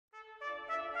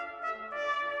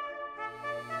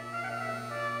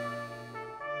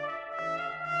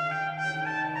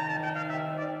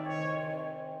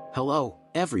Hello,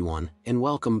 everyone, and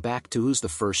welcome back to Who's the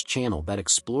First channel that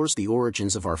explores the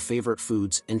origins of our favorite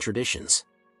foods and traditions.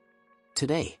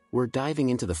 Today, we're diving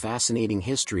into the fascinating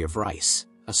history of rice,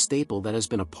 a staple that has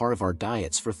been a part of our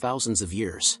diets for thousands of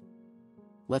years.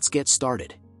 Let's get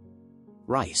started.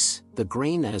 Rice, the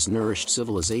grain that has nourished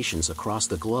civilizations across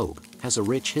the globe, has a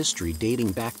rich history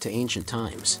dating back to ancient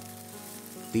times.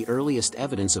 The earliest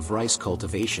evidence of rice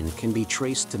cultivation can be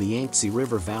traced to the Yangtze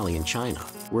River Valley in China,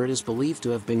 where it is believed to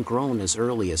have been grown as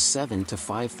early as 7 to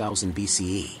 5000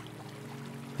 BCE.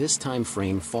 This time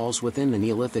frame falls within the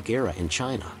Neolithic era in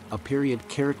China, a period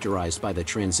characterized by the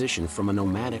transition from a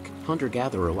nomadic,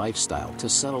 hunter-gatherer lifestyle to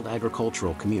settled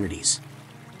agricultural communities.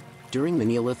 During the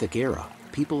Neolithic era,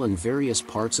 people in various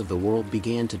parts of the world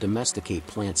began to domesticate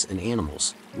plants and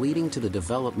animals, leading to the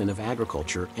development of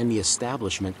agriculture and the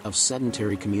establishment of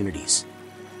sedentary communities.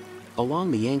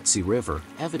 Along the Yangtze River,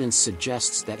 evidence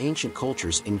suggests that ancient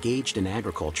cultures engaged in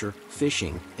agriculture,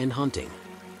 fishing, and hunting.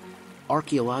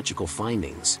 Archaeological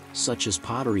findings, such as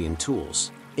pottery and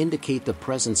tools, indicate the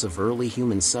presence of early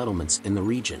human settlements in the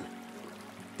region.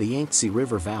 The Yangtze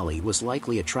River Valley was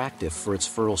likely attractive for its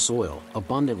fertile soil,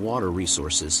 abundant water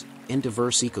resources, and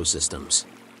diverse ecosystems.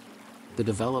 The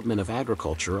development of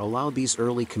agriculture allowed these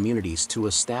early communities to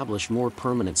establish more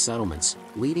permanent settlements,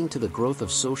 leading to the growth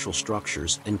of social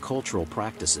structures and cultural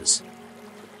practices.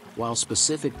 While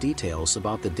specific details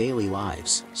about the daily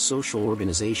lives, social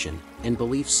organization, and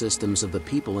belief systems of the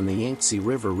people in the Yangtze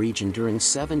River region during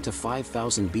 7 to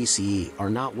 5000 BCE are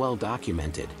not well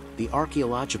documented, the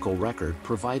archaeological record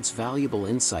provides valuable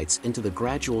insights into the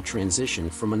gradual transition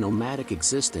from a nomadic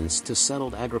existence to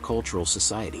settled agricultural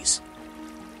societies.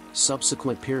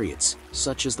 Subsequent periods,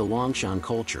 such as the Longshan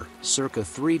culture, circa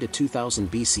 3 to 2000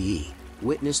 BCE,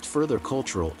 witnessed further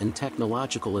cultural and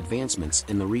technological advancements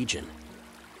in the region.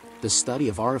 The study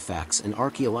of artifacts and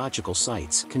archaeological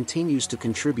sites continues to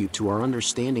contribute to our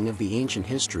understanding of the ancient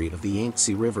history of the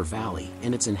Yangtze River Valley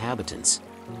and its inhabitants.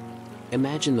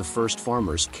 Imagine the first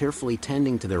farmers carefully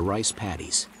tending to their rice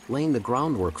paddies, laying the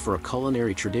groundwork for a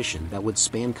culinary tradition that would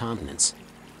span continents.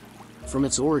 From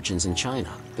its origins in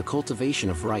China, the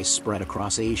cultivation of rice spread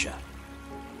across Asia.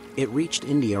 It reached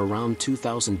India around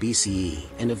 2000 BCE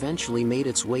and eventually made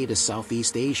its way to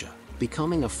Southeast Asia,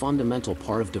 becoming a fundamental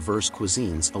part of diverse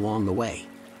cuisines along the way.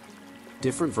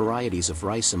 Different varieties of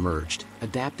rice emerged,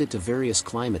 adapted to various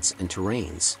climates and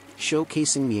terrains,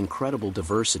 showcasing the incredible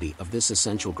diversity of this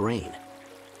essential grain.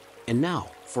 And now,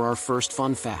 for our first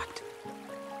fun fact.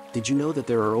 Did you know that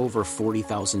there are over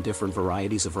 40,000 different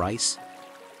varieties of rice?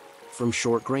 From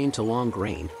short grain to long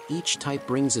grain, each type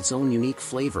brings its own unique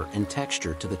flavor and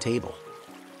texture to the table.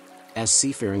 As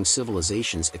seafaring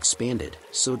civilizations expanded,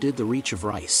 so did the reach of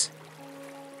rice.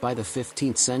 By the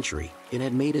 15th century, it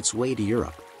had made its way to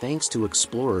Europe, thanks to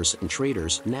explorers and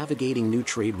traders navigating new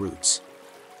trade routes.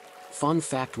 Fun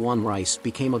fact 1: rice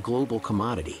became a global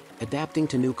commodity, adapting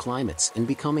to new climates and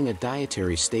becoming a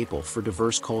dietary staple for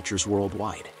diverse cultures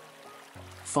worldwide.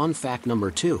 Fun fact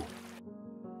number 2.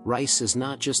 Rice is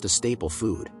not just a staple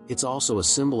food, it's also a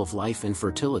symbol of life and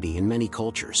fertility in many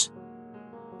cultures.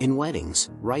 In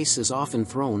weddings, rice is often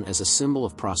thrown as a symbol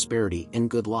of prosperity and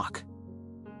good luck.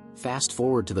 Fast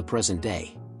forward to the present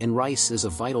day, and rice is a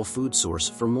vital food source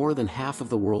for more than half of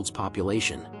the world's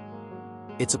population.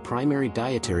 It's a primary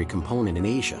dietary component in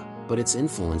Asia, but its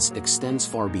influence extends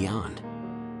far beyond.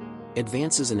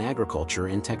 Advances in agriculture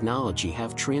and technology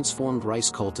have transformed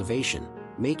rice cultivation,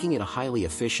 making it a highly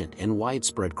efficient and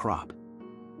widespread crop.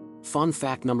 Fun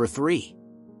fact number 3.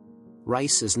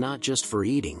 Rice is not just for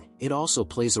eating, it also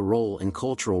plays a role in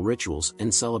cultural rituals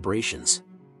and celebrations.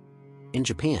 In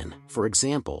Japan, for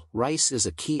example, rice is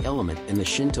a key element in the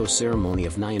Shinto ceremony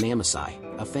of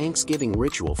Nyanamisai, a Thanksgiving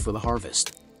ritual for the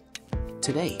harvest.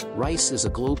 Today, rice is a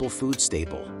global food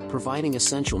staple, providing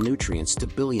essential nutrients to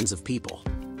billions of people.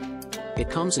 It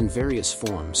comes in various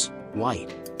forms: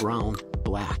 white, brown,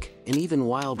 black, and even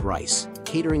wild rice,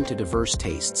 catering to diverse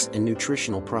tastes and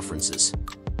nutritional preferences.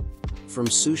 From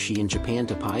sushi in Japan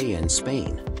to paella in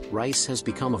Spain, rice has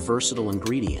become a versatile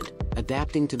ingredient,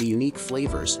 adapting to the unique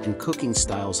flavors and cooking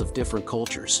styles of different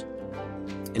cultures.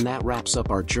 And that wraps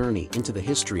up our journey into the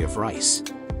history of rice.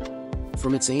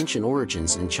 From its ancient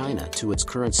origins in China to its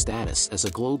current status as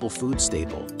a global food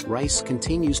staple, rice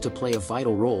continues to play a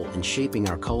vital role in shaping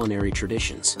our culinary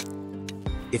traditions.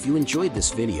 If you enjoyed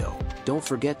this video, don't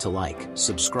forget to like,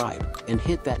 subscribe, and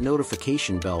hit that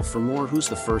notification bell for more Who's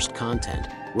the First content,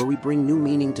 where we bring new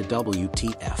meaning to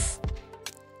WTF.